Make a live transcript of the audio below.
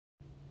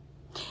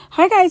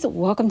Hi guys,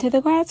 welcome to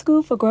the Grad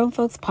School for Grown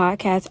Folks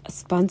podcast,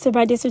 sponsored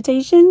by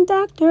Dissertation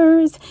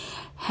Doctors.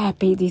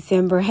 Happy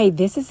December. Hey,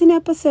 this is an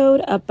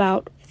episode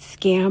about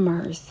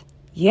scammers.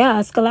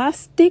 Yeah,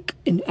 scholastic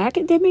and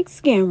academic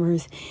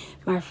scammers.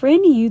 My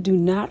friend, you do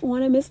not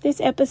want to miss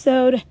this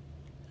episode.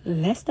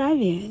 Let's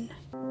dive in.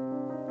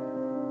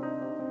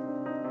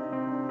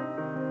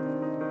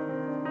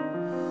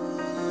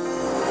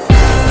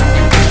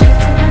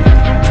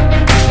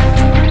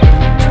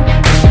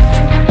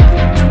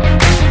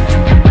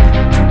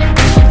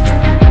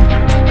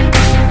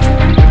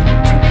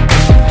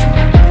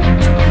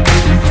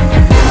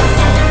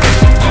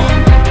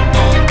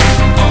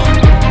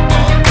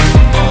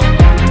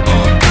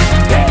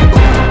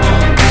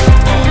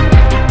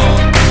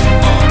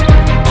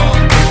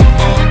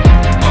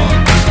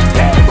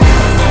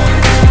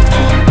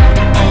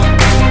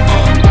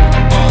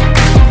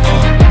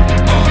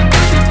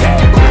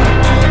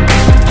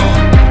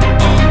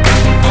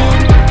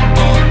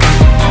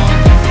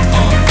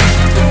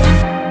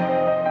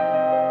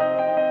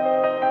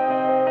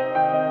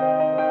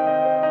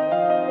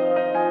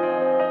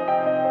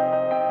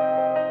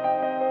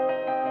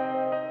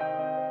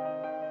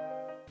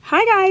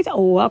 Hi guys,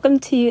 welcome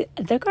to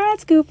the Grad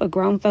School for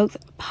Grown Folks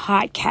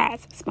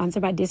podcast,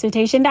 sponsored by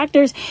Dissertation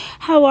Doctors.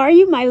 How are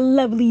you, my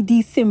lovely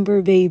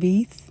December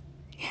babies?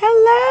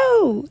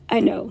 Hello. I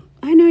know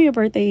your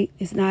birthday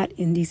is not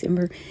in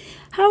December.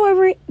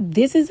 However,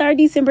 this is our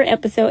December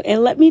episode,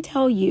 and let me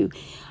tell you,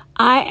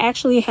 I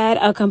actually had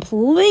a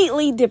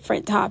completely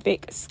different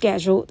topic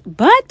scheduled,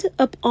 but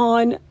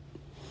upon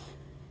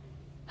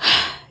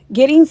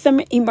getting some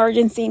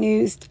emergency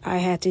news, I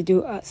had to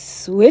do a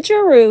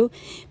switcheroo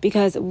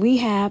because we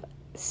have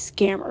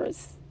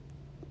scammers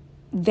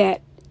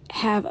that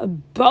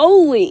have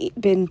boldly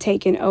been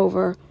taking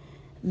over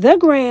the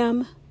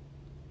gram.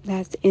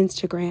 That's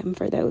Instagram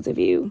for those of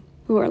you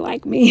who are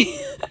like me.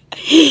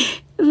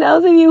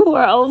 Those of you who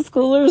are old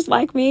schoolers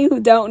like me who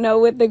don't know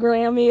what the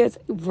gram is.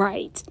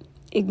 Right.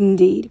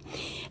 Indeed.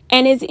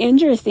 And it's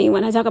interesting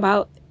when I talk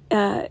about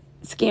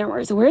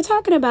scammers. We're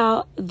talking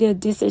about the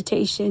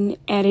dissertation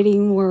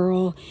editing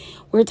world.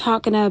 We're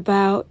talking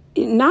about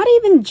not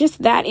even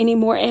just that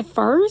anymore. At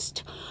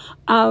first,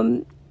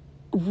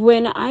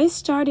 when I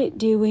started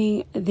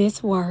doing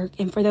this work,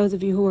 and for those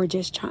of you who are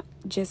just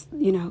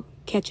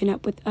catching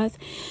up with us,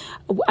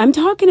 I'm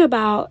talking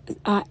about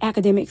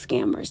academic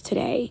scammers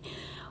today.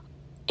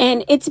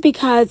 And it's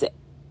because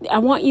I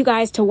want you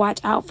guys to watch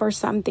out for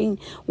something.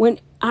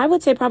 When I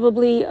would say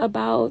probably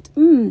about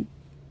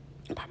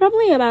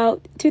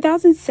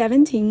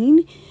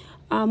 2017,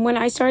 when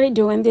I started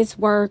doing this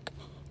work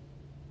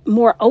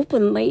more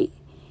openly,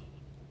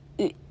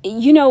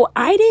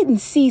 I didn't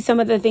see some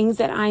of the things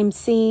that I'm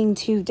seeing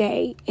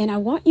today. And I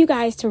want you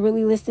guys to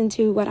really listen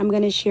to what I'm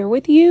going to share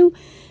with you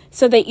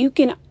so that you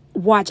can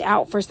watch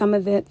out for some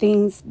of the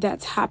things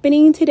that's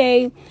happening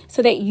today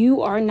so that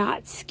you are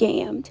not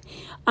scammed.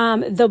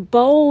 The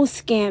bold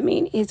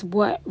scamming is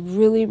what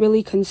really,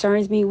 really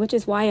concerns me, which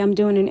is why I'm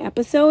doing an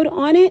episode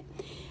on it.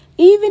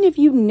 Even if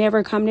you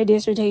never come to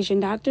Dissertation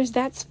Doctors,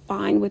 that's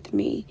fine with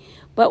me.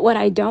 But what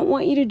I don't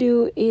want you to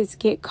do is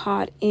get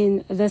caught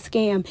in the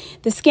scam.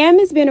 The scam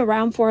has been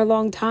around for a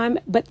long time,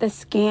 but the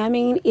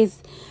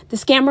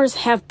scammers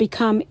have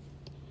become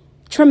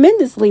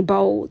tremendously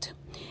bold.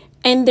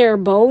 And their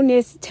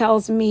boldness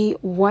tells me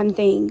one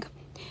thing.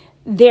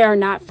 They are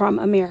not from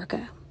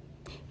America.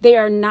 They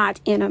are not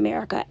in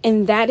America.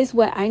 And that is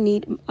what I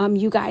need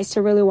you guys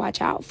to really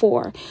watch out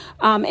for.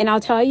 And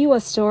I'll tell you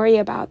a story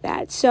about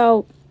that.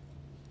 So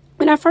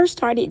when I first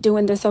started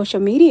doing the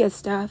social media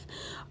stuff,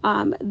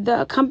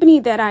 the company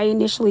that I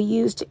initially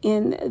used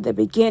in the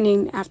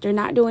beginning, after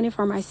not doing it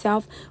for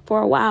myself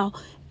for a while,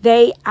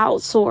 they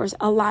outsourced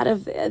a lot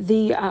of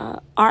the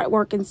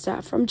artwork and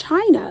stuff from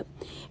China.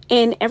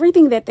 And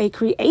everything that they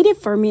created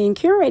for me and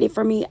curated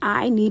for me,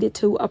 I needed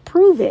to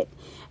approve it.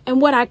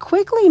 And what I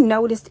quickly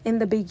noticed in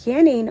the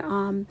beginning,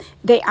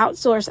 they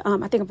outsourced,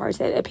 I think I've already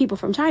said, people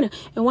from China.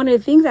 And one of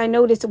the things I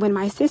noticed when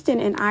my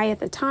assistant and I at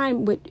the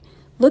time would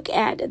look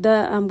at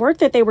the work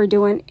that they were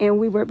doing, and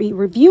we would be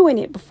reviewing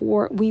it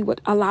before we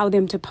would allow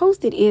them to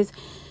post it, is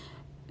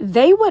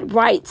they would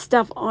write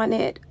stuff on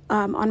it,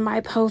 on my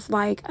post,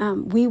 like,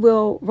 we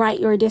will write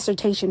your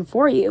dissertation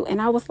for you.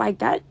 And I was like,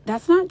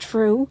 that's not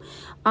true.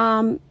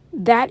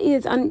 That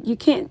is, you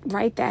can't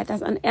write that.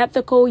 That's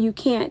unethical. You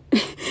can't,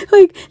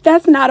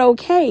 that's not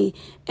okay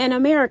in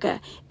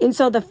America. And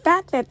so the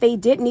fact that they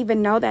didn't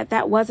even know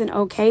that wasn't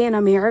okay in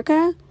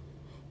America,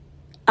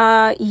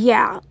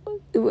 yeah.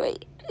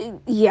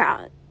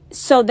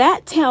 So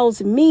that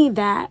tells me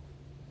that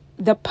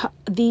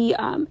the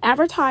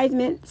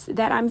advertisements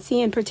that I'm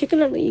seeing,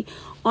 particularly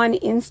on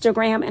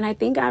Instagram, and I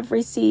think I've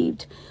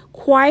received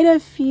quite a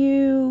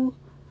few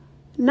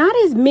not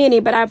as many,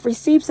 but I've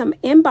received some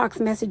inbox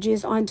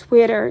messages on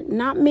Twitter,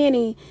 not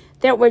many,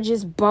 that were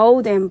just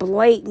bold and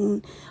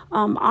blatant,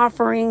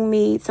 offering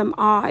me some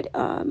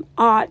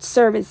odd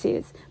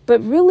services.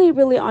 But really,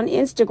 really on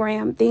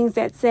Instagram, things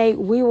that say,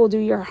 we will do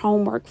your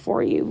homework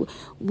for you.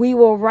 We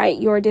will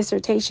write your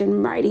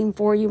dissertation writing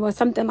for you, or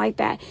something like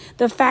that.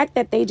 The fact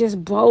that they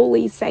just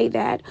boldly say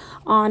that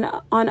on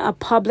a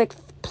public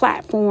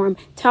platform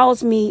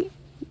tells me,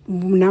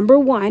 number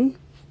one,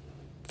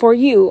 for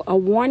you, a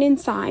warning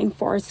sign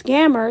for a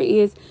scammer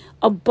is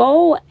a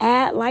bold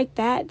ad like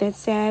that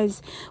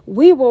says,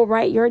 we will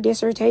write your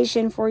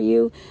dissertation for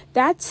you.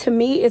 That to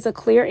me is a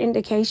clear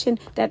indication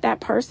that that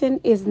person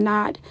is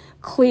not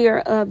clear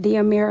of the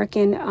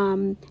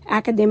American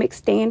academic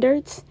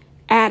standards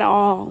at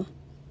all.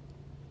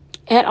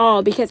 At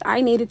all, because I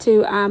needed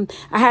to,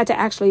 I had to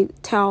actually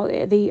tell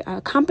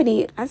the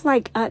company, I was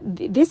like,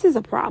 this is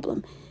a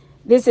problem.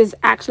 This is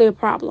actually a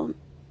problem.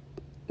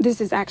 This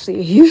is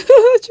actually a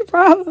huge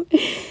problem.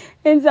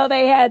 And so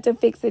they had to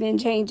fix it and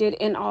change it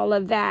and all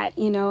of that,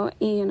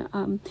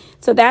 and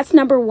so that's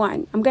number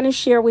one. I'm going to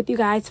share with you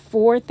guys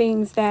four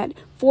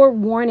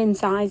warning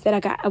signs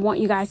that I want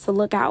you guys to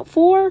look out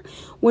for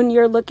when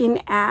you're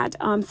looking at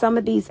some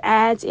of these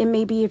ads. And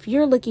maybe if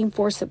you're looking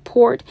for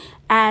support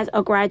as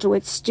a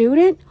graduate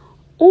student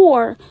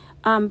or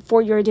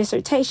for your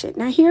dissertation.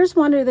 Now, here's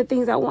one of the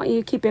things I want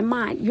you to keep in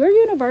mind. Your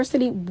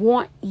university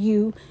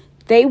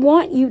they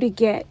want you to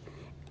get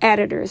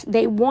editors.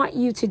 They want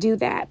you to do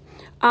that.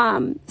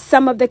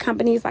 Some of the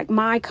companies, like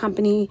my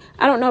company,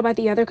 I don't know about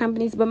the other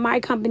companies, but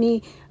my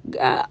company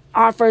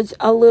offers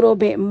a little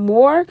bit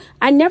more.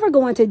 I never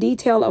go into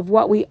detail of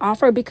what we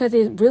offer because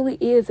it really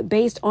is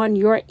based on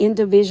your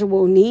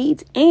individual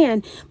needs.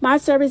 And my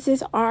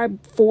services are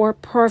for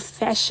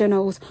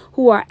professionals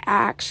who are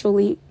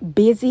actually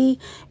busy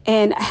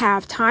and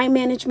have time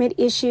management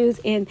issues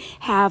and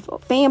have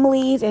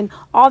families and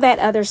all that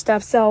other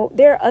stuff. So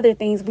there are other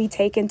things we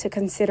take into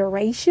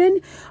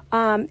consideration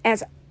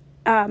as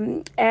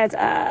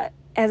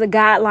a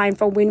guideline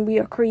for when we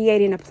are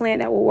creating a plan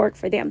that will work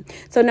for them.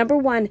 So number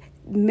one,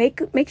 make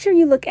sure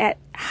you look at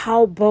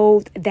how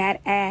bold that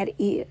ad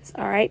is.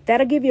 All right.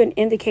 That'll give you an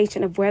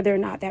indication of whether or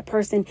not that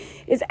person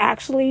is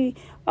actually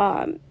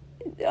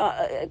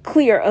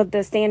clear of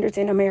the standards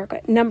in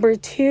America. Number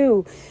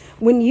two,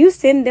 when you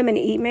send them an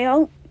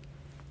email,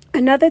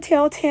 another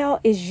telltale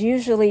is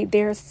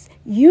there's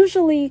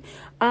usually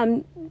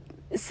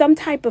some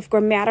type of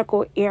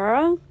grammatical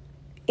error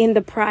in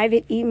the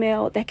private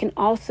email that can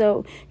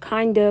also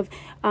kind of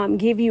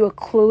give you a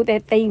clue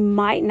that they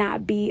might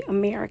not be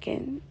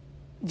American.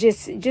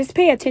 Just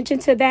pay attention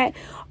to that.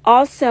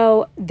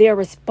 Also, their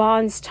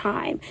response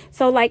time.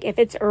 So like if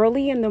it's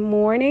early in the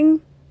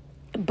morning,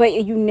 but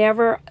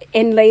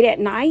and late at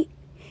night,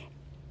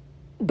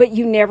 but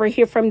you never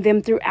hear from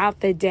them throughout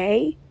the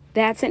day,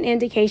 that's an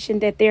indication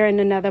that they're in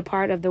another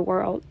part of the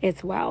world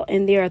as well.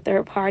 And they're a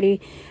third party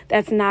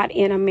that's not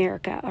in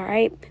America. All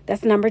right.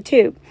 That's number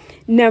two.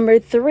 Number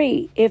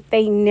three, if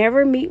they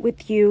never meet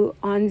with you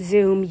on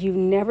Zoom, you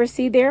never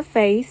see their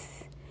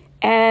face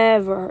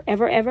ever,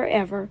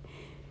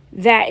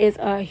 that is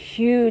a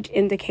huge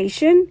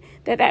indication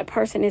that that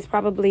person is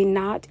probably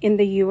not in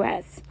the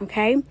U.S.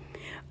 Okay.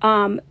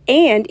 And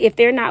if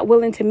they're not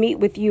willing to meet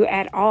with you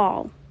at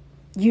all,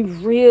 you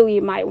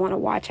really might want to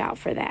watch out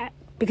for that,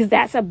 because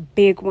that's a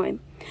big one.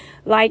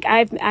 Like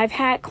I've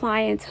had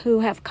clients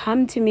who have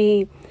come to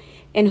me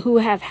and who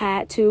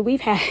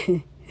we've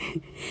had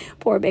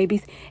poor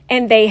babies,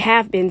 and they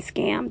have been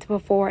scammed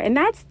before. And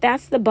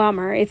that's the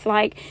bummer. It's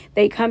like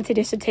they come to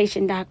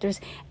dissertation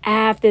doctors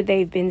after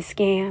they've been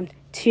scammed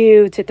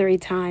 2 to 3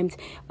 times.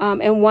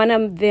 And one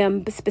of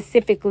them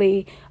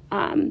specifically,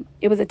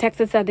 it was a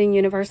Texas Southern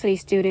University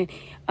student.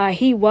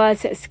 He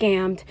was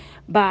scammed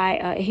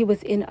by, he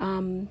was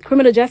in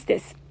criminal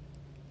justice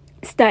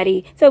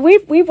study. So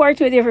we've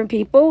worked with different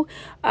people,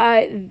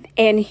 and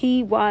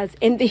here's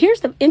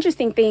the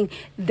interesting thing.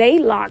 They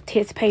locked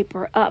his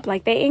paper up,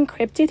 like they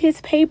encrypted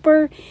his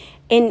paper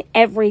and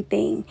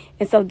everything.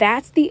 And so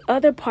that's the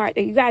other part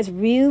that you guys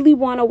really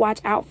want to watch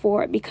out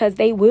for, because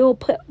they will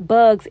put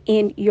bugs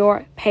in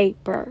your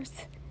papers.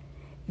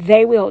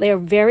 They will. They're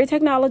very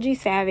technology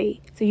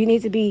savvy. So you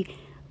need to be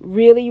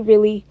really,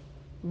 really,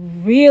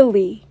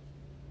 really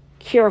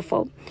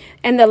careful.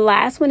 And the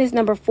last one is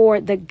number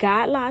 4. The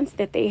guidelines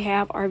that they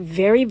have are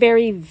very,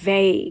 very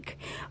vague.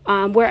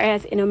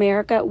 Whereas in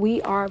America,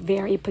 we are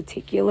very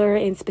particular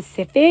and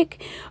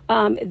specific.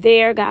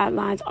 Their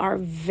guidelines are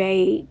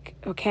vague.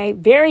 Okay.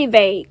 Very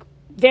vague.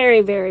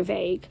 Very, very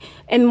vague.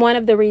 And one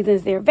of the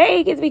reasons they're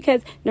vague is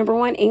because, number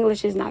 1,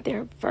 English is not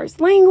their first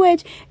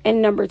language.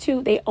 And number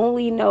 2, they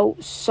only know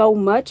so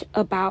much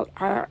about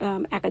our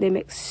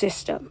academic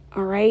system.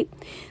 All right.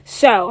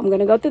 So I'm going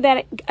to go through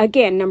that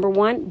again. Number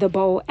 1, the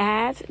bold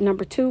ads.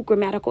 Number 2,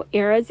 grammatical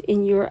errors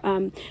in your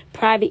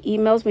private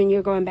emails when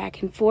you're going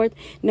back and forth.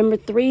 Number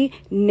 3,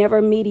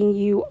 never meeting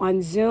you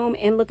on Zoom.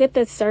 And look at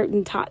the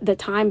the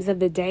times of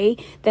the day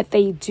that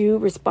they do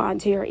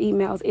respond to your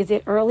emails. Is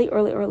it early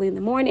in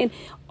the morning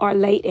or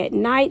late at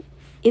night?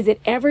 Is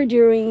it ever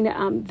during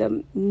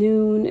the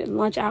noon,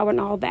 lunch hour, and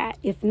all that?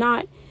 If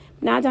not,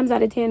 9 times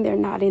out of 10, they're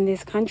not in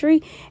this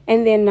country.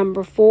 And then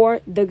number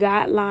 4, the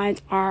guidelines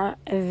are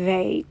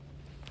vague.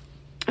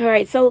 All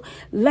right, so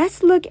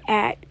let's look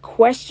at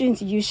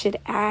questions you should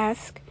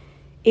ask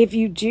if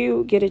you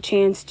do get a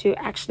chance to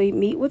actually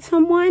meet with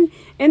someone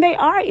and they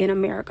are in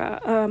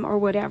America or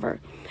whatever.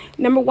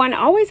 Number 1,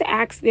 always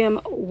ask them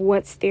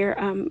what's their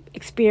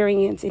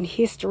experience and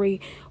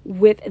history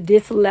with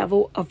this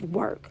level of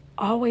work.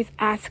 Always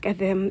ask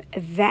them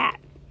that.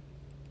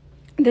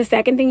 The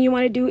second thing you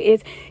want to do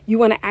is you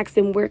want to ask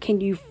them where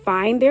can you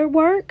find their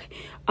work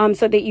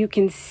so that you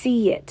can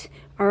see it.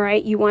 All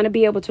right. You want to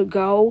be able to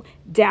go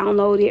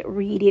download it,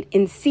 read it,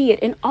 and see it.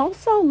 And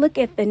also look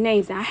at the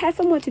names. Now, I had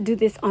someone to do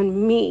this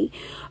on me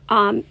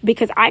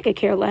because I could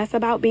care less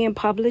about being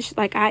published.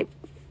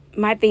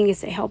 My thing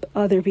is to help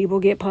other people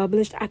get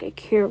published. I could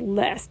care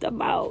less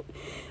about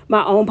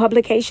my own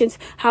publications.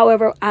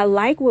 However, I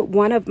like what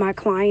one of my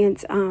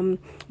clients, one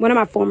of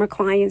my former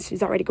clients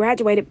who's already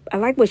graduated, I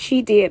like what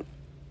she did.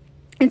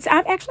 And so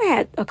I've actually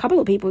had a couple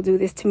of people do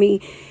this to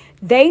me.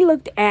 They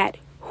looked at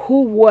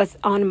who was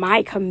on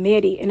my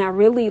committee. And I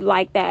really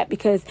like that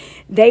because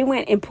they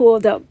went and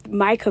pulled up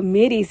my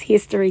committee's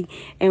history.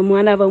 And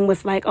one of them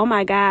was like, oh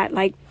my God,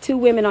 like 2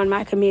 women on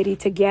my committee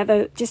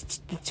together,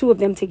 just the 2 of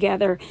them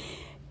together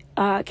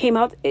came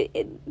out.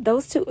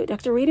 Those 2,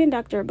 Dr. Reed and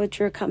Dr.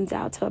 Butcher, comes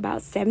out to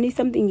about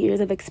 70-something years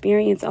of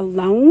experience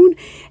alone.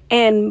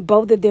 And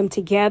both of them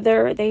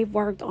together, they've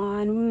worked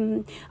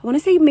on, I want to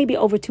say maybe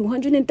over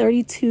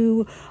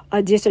 232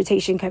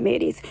 dissertation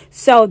committees.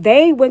 So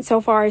they went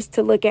so far as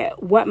to look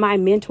at what my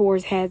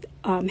mentors have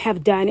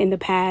done in the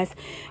past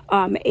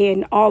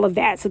and all of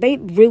that. So they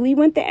really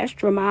went the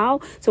extra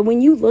mile. So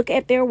when you look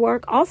at their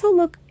work, also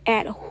look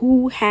at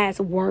who has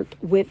worked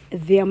with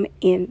them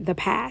in the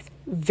past.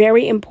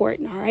 Very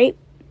important, all right?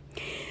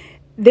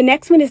 The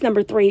next one is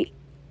number 3.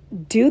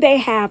 Do they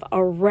have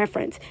a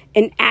reference,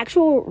 an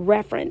actual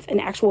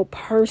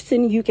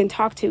person you can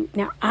talk to?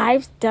 Now,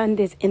 I've done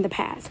this in the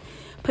past,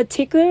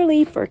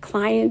 particularly for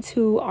clients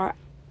who are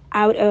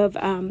out of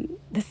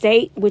the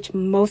state, which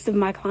most of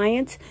my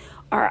clients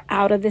are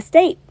out of the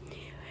state.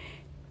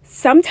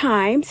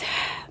 Sometimes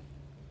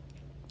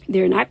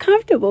they're not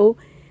comfortable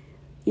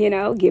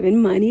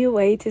giving money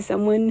away to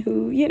someone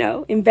who,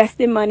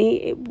 invested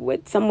money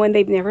with someone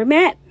they've never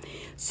met.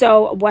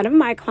 So one of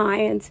my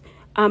clients,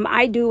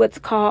 I do what's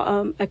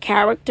called a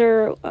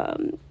character.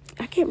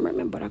 I can't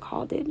remember what I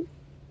called it.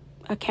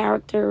 A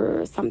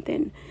character or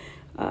something.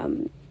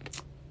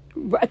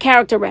 A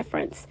character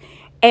reference.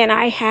 And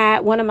I had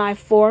one of my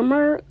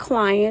former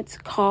clients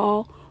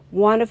call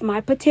one of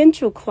my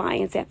potential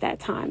clients at that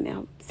time.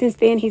 Now, since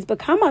then, he's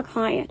become a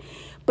client.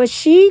 But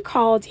she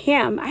called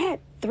him. I had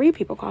 3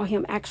 people call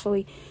him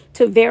actually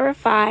to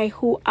verify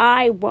who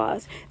I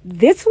was.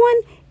 This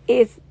one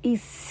is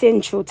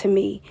essential to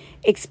me,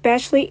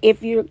 especially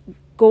if you're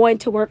going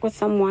to work with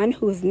someone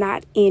who is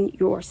not in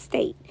your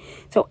state.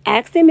 So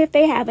ask them if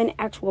they have an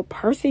actual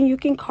person you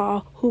can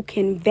call who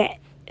can vet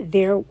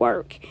their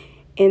work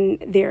and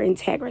their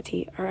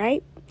integrity. All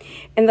right.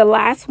 And the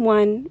last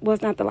one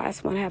was not the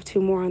last one. I have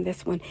 2 more on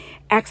this one.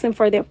 Ask them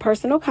for their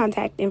personal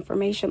contact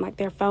information, like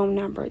their phone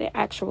number, their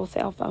actual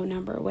cell phone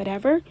number, or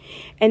whatever.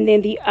 And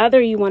then the other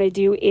you want to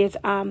do is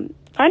find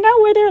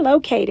out where they're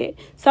located.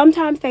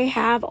 Sometimes they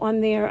have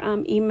on their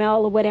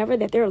email or whatever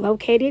that they're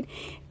located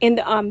in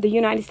the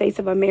United States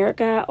of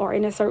America or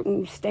in a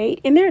certain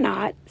state, and they're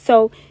not.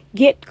 So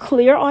get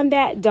clear on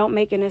that. Don't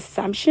make an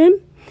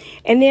assumption.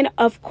 And then,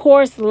 of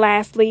course,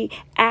 lastly,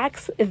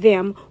 ask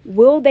them,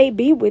 will they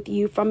be with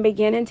you from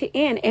beginning to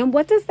end? And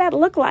what does that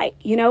look like?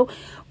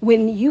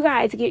 When you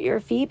guys get your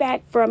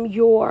feedback from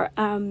your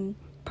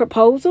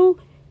proposal,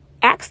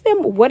 ask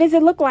them, what does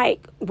it look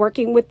like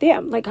working with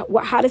them? Like,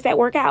 how does that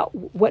work out?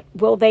 What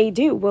will they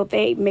do? Will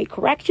they make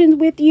corrections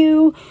with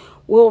you?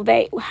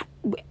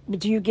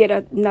 Do you get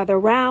another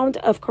round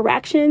of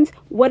corrections?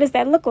 What does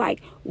that look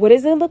like? What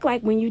does it look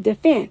like when you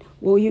defend?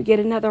 Will you get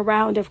another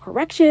round of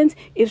corrections?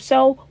 If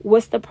so,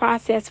 what's the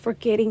process for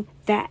getting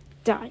that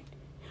done?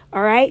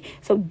 All right.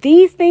 So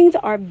these things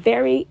are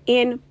very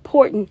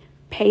important.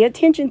 Pay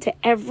attention to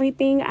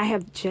everything I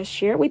have just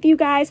shared with you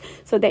guys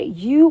so that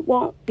you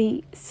won't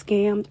be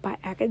scammed by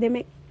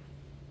academic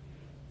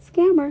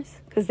scammers,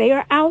 because they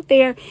are out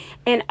there.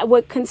 And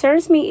what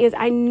concerns me is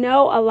I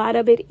know a lot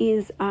of it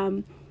is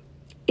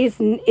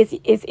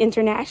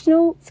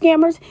international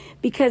scammers,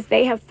 because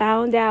they have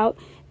found out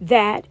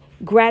that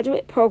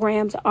graduate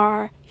programs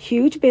are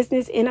huge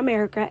business in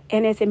America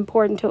and it's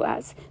important to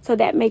us. So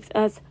that makes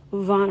us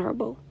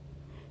vulnerable.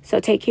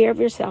 So take care of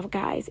yourself,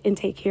 guys, and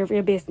take care of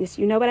your business.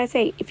 You know what I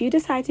say? If you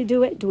decide to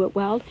do it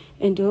well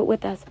and do it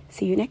with us.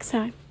 See you next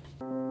time.